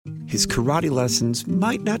his karate lessons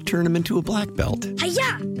might not turn him into a black belt.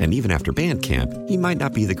 Hi-ya! And even after band camp, he might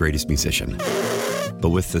not be the greatest musician.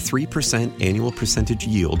 But with the 3% annual percentage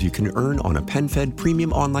yield you can earn on a PenFed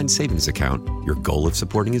premium online savings account, your goal of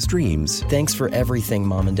supporting his dreams... Thanks for everything,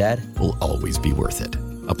 Mom and Dad. ...will always be worth it.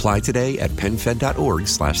 Apply today at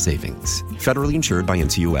PenFed.org/savings. Federally insured by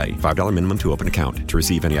NCUA. $5 minimum to open account. To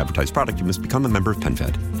receive any advertised product, you must become a member of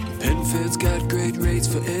PenFed. PenFed's got great rates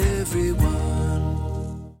for everyone.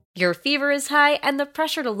 Your fever is high and the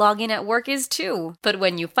pressure to log in at work is too. But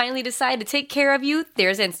when you finally decide to take care of you,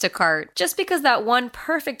 there's Instacart. Just because that one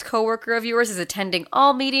perfect coworker of yours is attending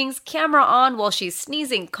all meetings, camera on while she's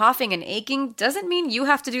sneezing, coughing, and aching, doesn't mean you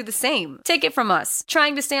have to do the same. Take it from us.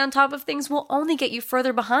 Trying to stay on top of things will only get you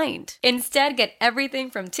further behind. Instead, get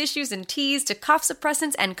everything from tissues and teas to cough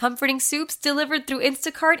suppressants and comforting soups delivered through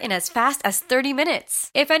Instacart in as fast as 30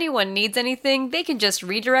 minutes. If anyone needs anything, they can just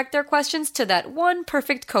redirect their questions to that one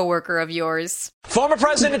perfect coworker of yours. Former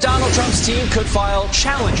President Donald Trump's team could file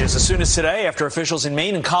challenges as soon as today after officials in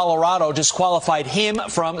Maine and Colorado disqualified him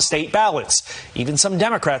from state ballots. Even some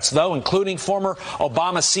Democrats, though, including former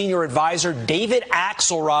Obama senior advisor David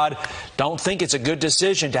Axelrod, don't think it's a good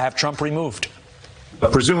decision to have Trump removed.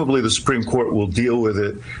 Presumably, the Supreme Court will deal with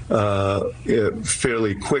it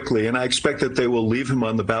fairly quickly, and I expect that they will leave him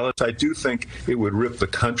on the ballot. I do think it would rip the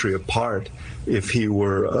country apart if he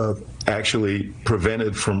were actually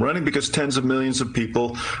prevented from running, because tens of millions of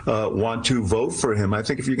people want to vote for him. I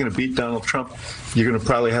think if you're going to beat Donald Trump, you're going to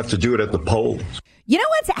probably have to do it at the polls. You know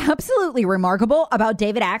what's absolutely remarkable about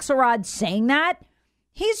David Axelrod saying that?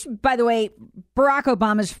 He's, by the way, Barack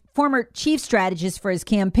Obama's former chief strategist for his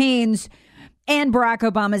campaigns and Barack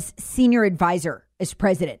Obama's senior advisor as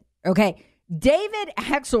president. Okay. David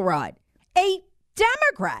Axelrod, a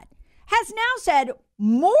Democrat, has now said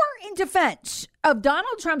more in defense of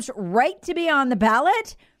Donald Trump's right to be on the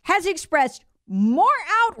ballot, has expressed more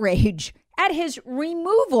outrage at his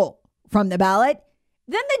removal from the ballot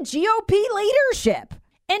than the GOP leadership.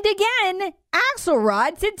 And again,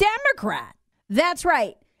 Axelrod's a Democrat. That's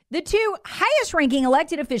right. The two highest ranking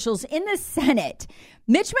elected officials in the Senate,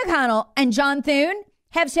 Mitch McConnell and John Thune,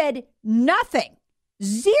 have said nothing,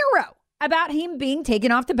 zero, about him being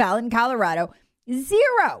taken off the ballot in Colorado,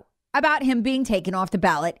 zero about him being taken off the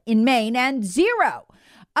ballot in Maine, and zero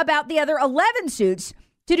about the other 11 suits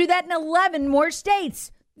to do that in 11 more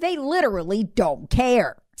states. They literally don't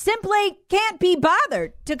care. Simply can't be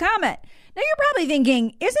bothered to comment. Now, you're probably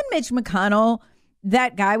thinking, isn't Mitch McConnell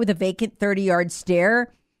that guy with a vacant 30-yard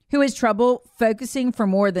stare who has trouble focusing for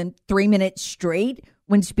more than 3 minutes straight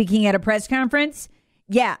when speaking at a press conference?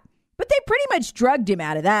 Yeah, but they pretty much drugged him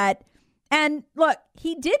out of that. And look,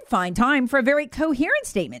 he did find time for a very coherent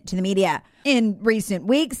statement to the media in recent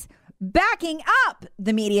weeks, backing up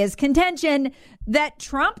the media's contention that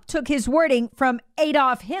Trump took his wording from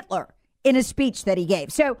Adolf Hitler in a speech that he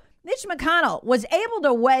gave. So Mitch McConnell was able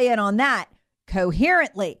to weigh in on that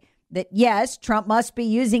coherently, that yes, Trump must be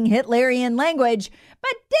using Hitlerian language,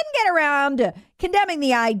 but didn't get around to condemning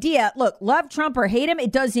the idea, look, love Trump or hate him,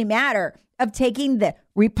 it doesn't matter, of taking the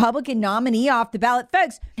Republican nominee off the ballot.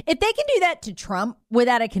 Folks, if they can do that to Trump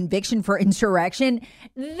without a conviction for insurrection,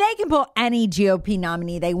 they can pull any GOP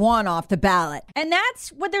nominee they want off the ballot. And that's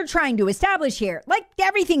what they're trying to establish here. Like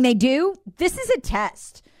everything they do, this is a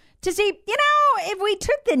test to see, if we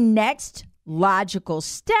took the next logical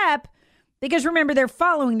step, because remember, they're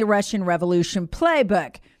following the Russian Revolution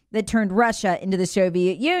playbook that turned Russia into the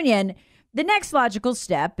Soviet Union. The next logical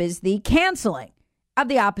step is the canceling of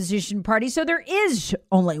the opposition party. So there is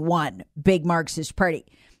only one big Marxist party.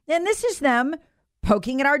 And this is them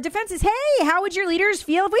poking at our defenses. Hey, how would your leaders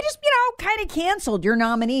feel if we just, kind of canceled your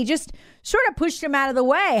nominee, just sort of pushed him out of the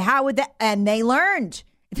way? How would that? And they learned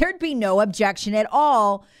there'd be no objection at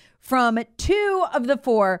all from two of the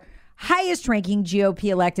four highest ranking GOP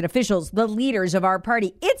elected officials, the leaders of our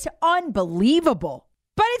party. It's unbelievable.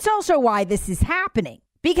 But it's also why this is happening,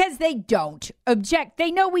 because they don't object.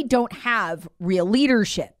 They know we don't have real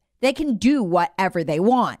leadership. They can do whatever they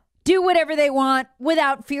want. Do whatever they want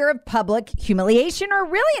without fear of public humiliation or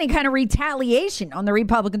really any kind of retaliation on the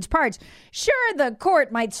Republicans' parts. Sure, the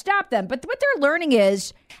court might stop them, but what they're learning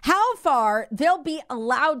is how far they'll be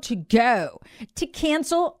allowed to go to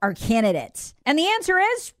cancel our candidates. And the answer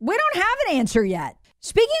is, we don't have an answer yet.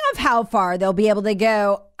 Speaking of how far they'll be able to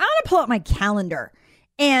go, I'm going to pull up my calendar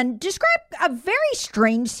and describe a very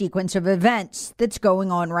strange sequence of events that's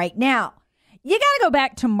going on right now. You got to go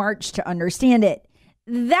back to March to understand it.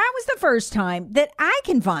 That was the first time that I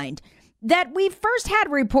can find that we first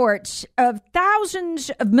had reports of thousands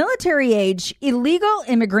of military-age illegal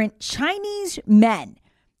immigrant Chinese men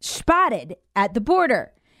spotted at the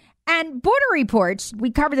border. And border reports,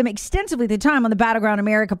 we covered them extensively at the time on the Battleground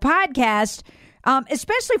America podcast,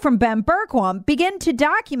 especially from Ben Bergquam, begin to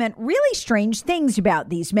document really strange things about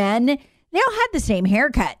these men. They all had the same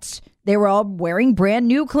haircuts. They were all wearing brand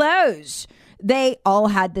new clothes. They all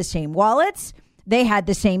had the same wallets. They had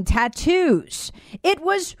the same tattoos. It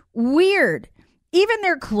was weird. Even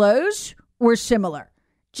their clothes were similar,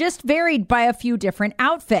 just varied by a few different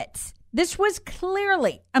outfits. This was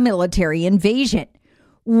clearly a military invasion.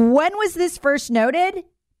 When was this first noted?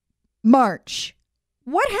 March.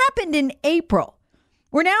 What happened in April?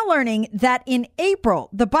 We're now learning that in April,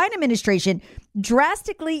 the Biden administration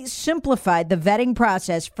drastically simplified the vetting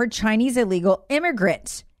process for Chinese illegal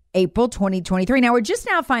immigrants. April 2023. Now, we're just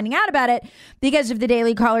now finding out about it because of the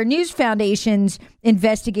Daily Caller News Foundation's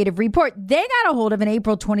investigative report. They got a hold of an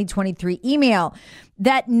April 2023 email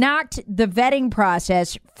that knocked the vetting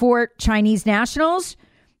process for Chinese nationals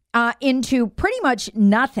into pretty much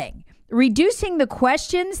nothing, reducing the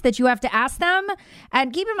questions that you have to ask them.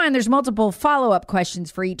 And keep in mind, there's multiple follow-up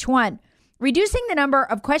questions for each one. Reducing the number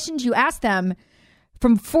of questions you ask them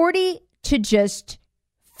from 40 to just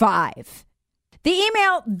 5. The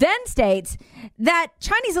email then states that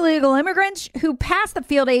Chinese illegal immigrants who pass the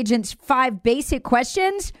field agent's 5 basic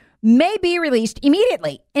questions may be released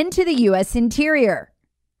immediately into the U.S. interior.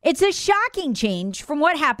 It's a shocking change from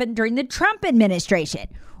what happened during the Trump administration,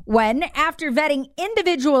 when, after vetting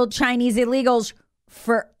individual Chinese illegals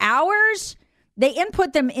for hours, they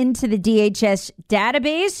input them into the DHS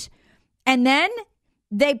database, and then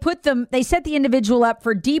they set the individual up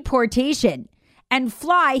for deportation and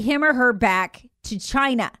fly him or her back to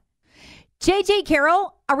China. J.J.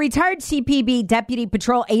 Carroll, a retired CPB deputy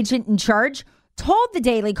patrol agent in charge, told the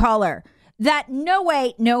Daily Caller that no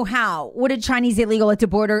way, no how would a Chinese illegal at the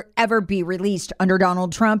border ever be released under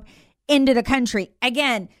Donald Trump into the country.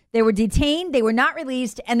 Again, they were detained, they were not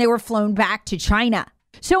released, and they were flown back to China.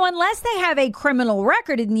 So unless they have a criminal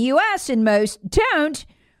record in the U.S., and most don't,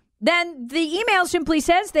 then the email simply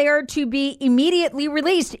says they are to be immediately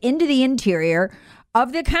released into the interior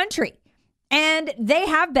of the country. And they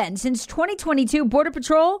have been. Since 2022, Border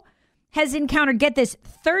Patrol has encountered, get this,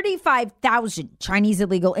 35,000 Chinese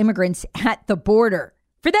illegal immigrants at the border.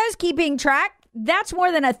 For those keeping track, that's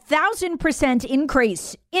more than 1,000%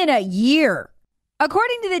 increase in a year.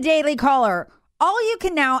 According to the Daily Caller, all you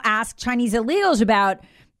can now ask Chinese illegals about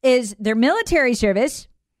is their military service,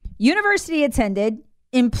 university attended,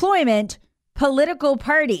 employment, political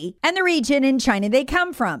party, and the region in China they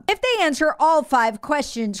come from. If they answer all 5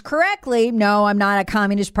 questions correctly, no, I'm not a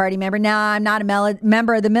Communist Party member, no, I'm not a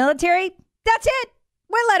member of the military, that's it.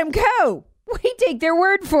 We let them go. We take their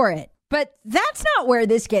word for it. But that's not where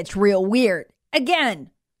this gets real weird.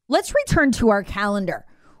 Again, let's return to our calendar.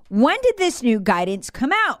 When did this new guidance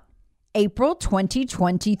come out? April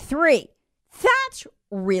 2023. That's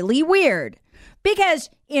really weird because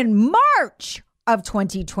in March of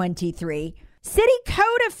 2023, city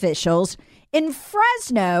code officials in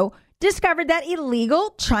Fresno discovered that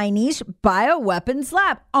illegal Chinese bioweapons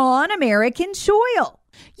lab on American soil.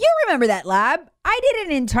 You remember that lab? I did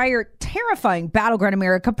an entire terrifying Battleground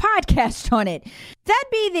America podcast on it.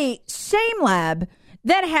 That'd be the same lab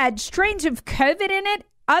that had strains of COVID in it,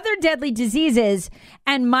 other deadly diseases,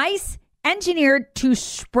 and mice engineered to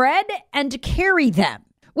spread and carry them.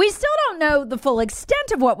 We still don't know the full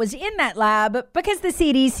extent of what was in that lab because the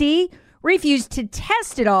CDC refused to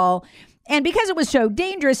test it all. And because it was so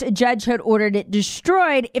dangerous, a judge had ordered it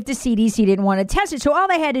destroyed if the CDC didn't want to test it. So all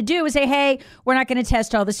they had to do was say, hey, we're not going to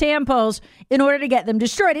test all the samples in order to get them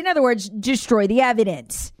destroyed. In other words, destroy the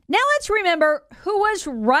evidence. Now let's remember who was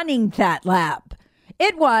running that lab.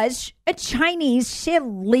 It was a Chinese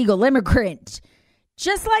illegal immigrant.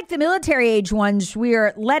 Just like the military age ones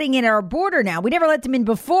we're letting in our border now. We never let them in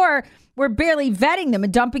before. We're barely vetting them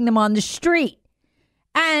and dumping them on the street.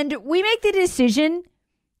 And we make the decision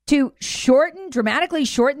to dramatically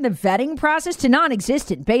shorten the vetting process to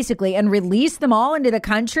non-existent, basically, and release them all into the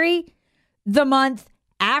country the month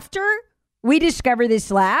after we discover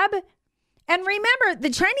this lab. And remember, the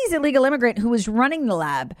Chinese illegal immigrant who was running the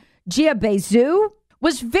lab, Jia Bezhu,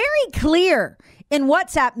 was very clear in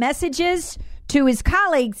WhatsApp messages to his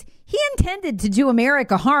colleagues. He intended to do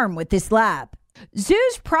America harm with this lab.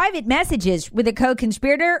 Zhu's private messages with a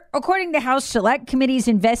co-conspirator, according to House Select Committee's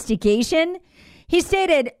investigation, he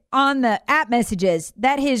stated on the app messages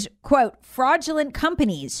that his, quote, fraudulent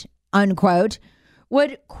companies, unquote,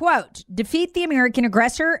 would, quote, defeat the American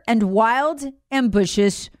aggressor and wild,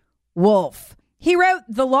 ambitious wolf. He wrote,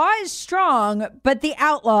 the law is strong, but the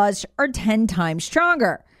outlaws are 10 times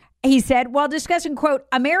stronger. He said, while discussing, quote,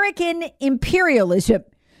 American imperialism,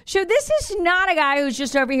 So this is not a guy who's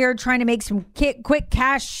just over here trying to make some quick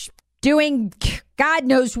cash doing God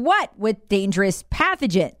knows what with dangerous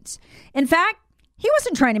pathogens. In fact, he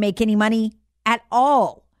wasn't trying to make any money at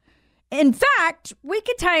all. In fact, we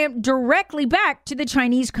could tie him directly back to the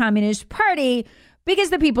Chinese Communist Party because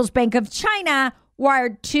the People's Bank of China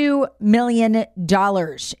wired $2 million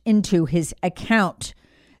into his account.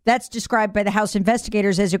 That's described by the House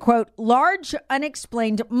investigators as a, quote, large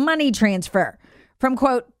unexplained money transfer from,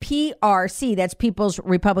 quote, PRC, that's People's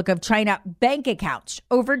Republic of China, bank accounts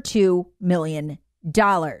over $2 million.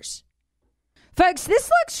 Folks,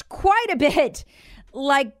 this looks quite a bit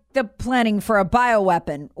like the planning for a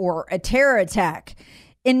bioweapon or a terror attack.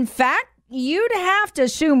 In fact, you'd have to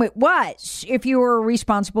assume it was if you were a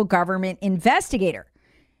responsible government investigator.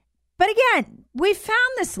 But again, we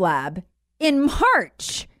found this lab in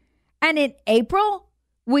March, and in April,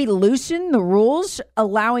 we loosened the rules,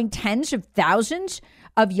 allowing tens of thousands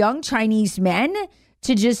of young Chinese men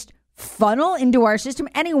to just funnel into our system,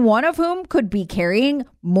 any one of whom could be carrying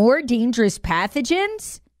more dangerous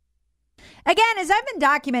pathogens. Again, as I've been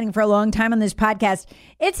documenting for a long time on this podcast,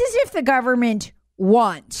 it's as if the government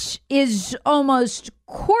is almost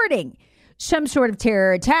courting some sort of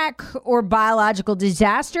terror attack or biological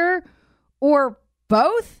disaster or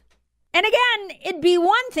both. And again, it'd be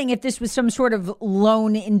one thing if this was some sort of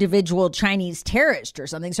lone individual Chinese terrorist or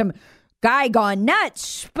something, some guy gone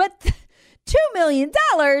nuts. But $2 million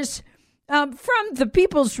from the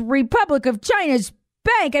People's Republic of China's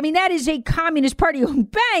bank, I mean, that is a Communist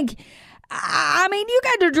Party-owned bank. I mean, you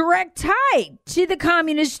got a direct tie to the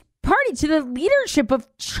Communist Party, to the leadership of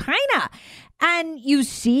China. And you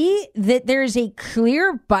see that there's a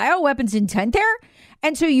clear bioweapons intent there.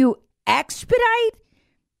 And so you expedite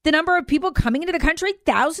the number of people coming into the country,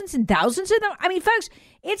 thousands and thousands of them. I mean, folks,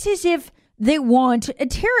 it's as if they want a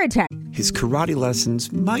terror attack. His karate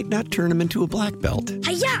lessons might not turn him into a black belt.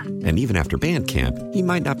 Hi-ya! And even after band camp, he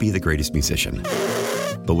might not be the greatest musician.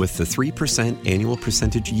 But with the 3% annual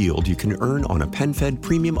percentage yield you can earn on a PenFed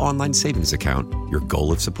premium online savings account, your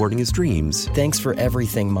goal of supporting his dreams... Thanks for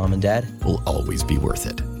everything, Mom and Dad. ...will always be worth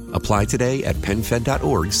it. Apply today at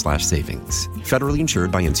PenFed.org/savings. Federally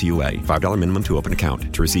insured by NCUA. $5 minimum to open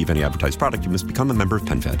account. To receive any advertised product, you must become a member of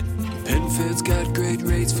PenFed. PenFed's got great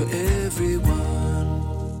rates for everyone.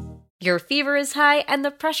 Your fever is high and the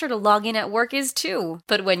pressure to log in at work is too.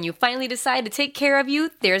 But when you finally decide to take care of you,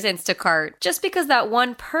 there's Instacart. Just because that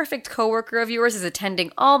one perfect coworker of yours is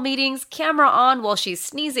attending all meetings, camera on while she's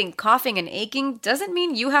sneezing, coughing, and aching, doesn't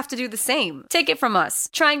mean you have to do the same. Take it from us.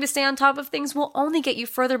 Trying to stay on top of things will only get you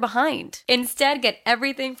further behind. Instead, get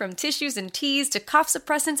everything from tissues and teas to cough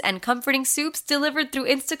suppressants and comforting soups delivered through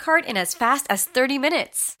Instacart in as fast as 30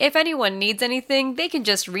 minutes. If anyone needs anything, they can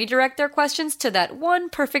just redirect their questions to that one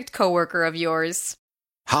perfect coworker of yours.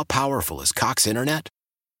 How powerful is Cox Internet?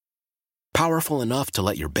 Powerful enough to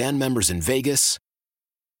let your band members in Vegas,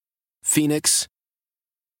 Phoenix,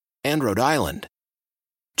 and Rhode Island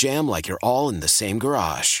jam like you're all in the same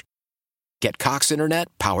garage. Get Cox Internet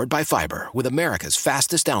powered by fiber with America's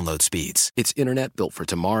fastest download speeds. It's internet built for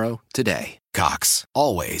tomorrow, today. Cox,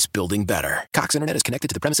 always building better. Cox Internet is connected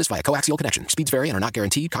to the premises via coaxial connection. Speeds vary and are not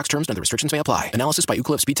guaranteed. Cox terms and other restrictions may apply. Analysis by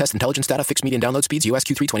Ookla Speed Test Intelligence Data. Fixed median download speeds. US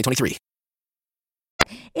Q3 2023.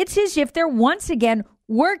 It's as if they're once again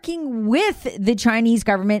working with the Chinese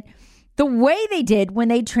government the way they did when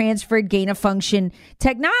they transferred gain-of-function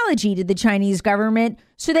technology to the Chinese government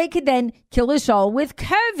so they could then kill us all with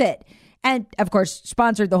COVID. And, of course,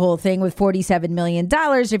 sponsored the whole thing with $47 million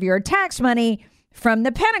of your tax money from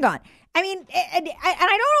the Pentagon. I mean, and I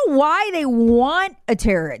don't know why they want a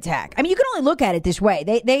terror attack. I mean, you can only look at it this way.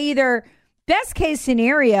 They either, best case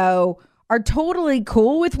scenario, are totally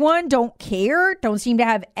cool with one, don't care, don't seem to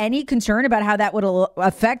have any concern about how that would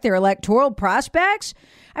affect their electoral prospects.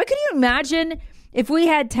 I mean, can you imagine if we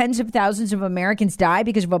had tens of thousands of Americans die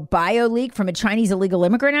because of a bio leak from a Chinese illegal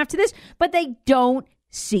immigrant after this? But they don't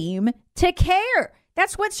seem to care.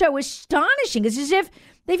 That's what's so astonishing. It's as if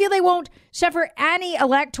they feel they won't suffer any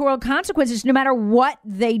electoral consequences no matter what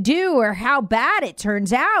they do or how bad it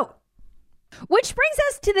turns out. Which brings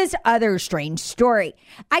us to this other strange story.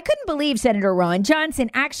 I couldn't believe Senator Ron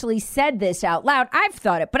Johnson actually said this out loud. I've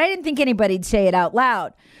thought it, but I didn't think anybody'd say it out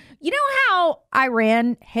loud. You know how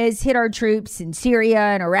Iran has hit our troops in Syria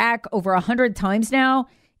and Iraq over 100 times now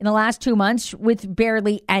in the last 2 months with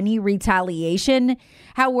barely any retaliation?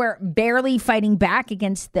 How we're barely fighting back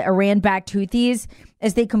against the Iran-backed Houthis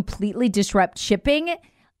as they completely disrupt shipping?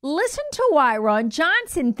 Listen to why Ron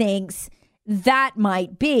Johnson thinks that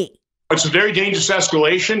might be. It's a very dangerous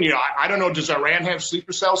escalation. You know, I don't know, does Iran have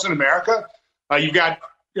sleeper cells in America? You've got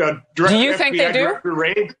Do you think they do?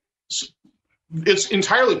 Raid. It's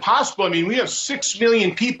entirely possible. I mean, we have 6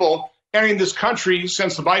 million people entering this country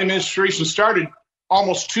since the Biden administration started,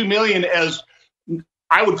 almost 2 million as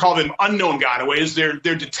I would call them unknown gotaways.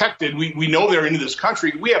 They're detected. We know they're into this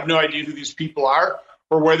country. We have no idea who these people are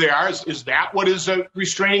or where they are. Is that what is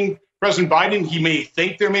restraining President Biden? He may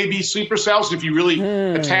think there may be sleeper cells. If he really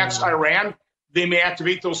attacks Iran, they may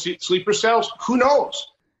activate those sleeper cells. Who knows?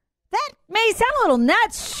 That may sound a little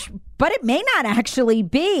nuts, but it may not actually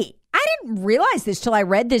be. I didn't realize this till I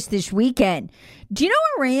read this weekend. Do you know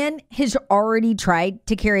Iran has already tried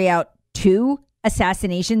to carry out 2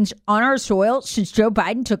 assassinations on our soil since Joe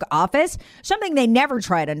Biden took office? Something they never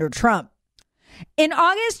tried under Trump. In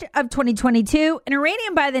August of 2022, an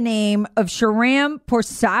Iranian by the name of Shahram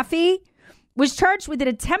Poursafi was charged with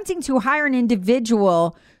attempting to hire an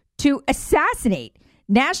individual to assassinate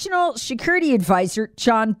National Security Advisor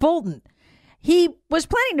John Bolton. He was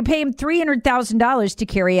planning to pay him $300,000 to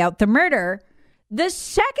carry out the murder. The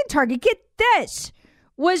second target, get this,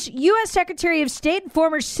 was U.S. Secretary of State and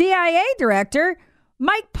former CIA Director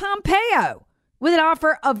Mike Pompeo, with an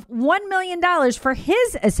offer of $1 million for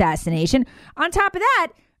his assassination. On top of that,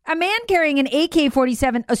 a man carrying an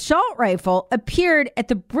AK-47 assault rifle appeared at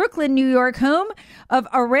the Brooklyn, New York home of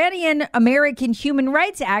Iranian-American human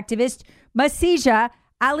rights activist Masija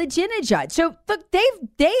Ahmadinejad. So look,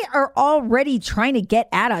 they are already trying to get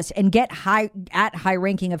at us and get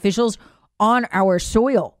high-ranking officials on our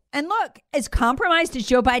soil. And look, as compromised as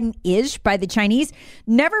Joe Biden is by the Chinese,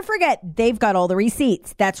 never forget they've got all the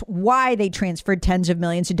receipts. That's why they transferred tens of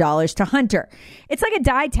millions of dollars to Hunter. It's like a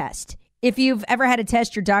dye test. If you've ever had a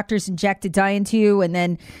test, your doctors inject a dye into you and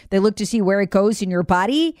then they look to see where it goes in your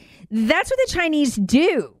body. That's what the Chinese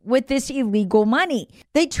do with this illegal money.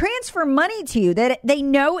 They transfer money to you that they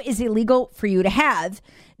know is illegal for you to have.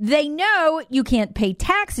 They know you can't pay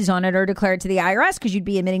taxes on it or declare it to the IRS because you'd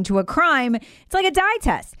be admitting to a crime. It's like a dye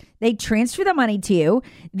test. They transfer the money to you.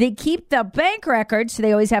 They keep the bank records so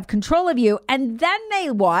they always have control of you. And then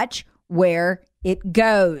they watch where it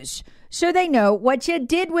goes. So they know what you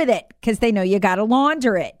did with it because they know you got to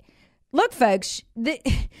launder it. Look, folks, the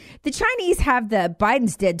Chinese have the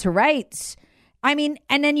Bidens dead to rights. I mean,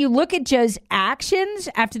 and then you look at Joe's actions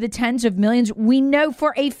after the tens of millions we know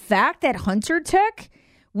for a fact that Hunter took.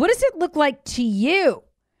 What does it look like to you?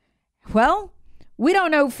 Well, we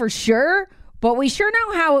don't know for sure, but we sure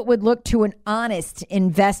know how it would look to an honest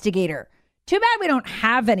investigator. Too bad we don't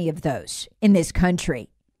have any of those in this country.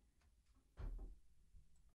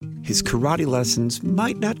 His karate lessons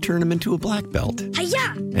might not turn him into a black belt.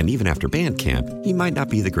 Hi-ya! And even after band camp, he might not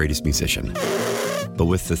be the greatest musician. But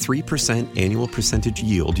with the 3% annual percentage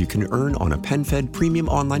yield you can earn on a PenFed premium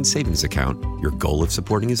online savings account, your goal of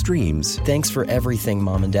supporting his dreams... Thanks for everything,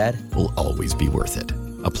 Mom and Dad. ...will always be worth it.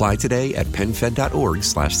 Apply today at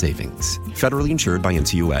PenFed.org/savings. Federally insured by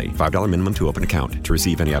NCUA. $5 minimum to open account. To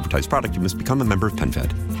receive any advertised product, you must become a member of PenFed.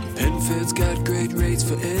 PenFed's got great rates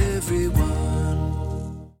for everyone.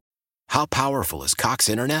 How powerful is Cox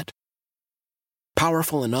Internet?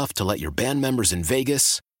 Powerful enough to let your band members in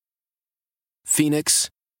Vegas, Phoenix,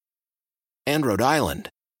 and Rhode Island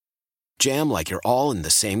jam like you're all in the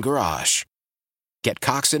same garage. Get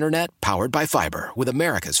Cox Internet powered by fiber with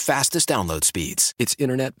America's fastest download speeds. It's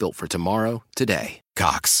internet built for tomorrow, today.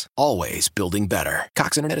 Cox, always building better.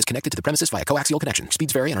 Cox Internet is connected to the premises via coaxial connection.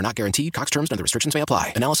 Speeds vary and are not guaranteed. Cox terms and other restrictions may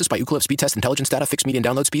apply. Analysis by Ookla of Speed Test Intelligence Data. Fixed median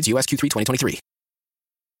download speeds. US Q3 2023.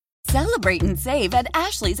 Celebrate and save at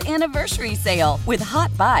Ashley's Anniversary Sale. With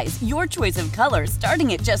Hot Buys, your choice of colors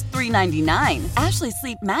starting at just $3.99. Ashley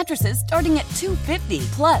Sleep mattresses starting at $2.50.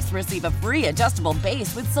 Plus, receive a free adjustable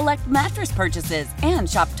base with select mattress purchases. And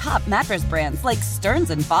shop top mattress brands like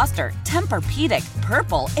Stearns & Foster, Tempur-Pedic,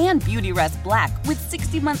 Purple, and Beautyrest Black with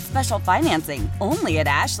 60-month special financing. Only at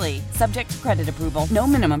Ashley. Subject to credit approval. No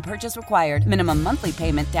minimum purchase required. Minimum monthly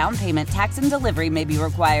payment, down payment, tax, and delivery may be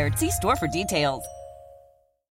required. See store for details.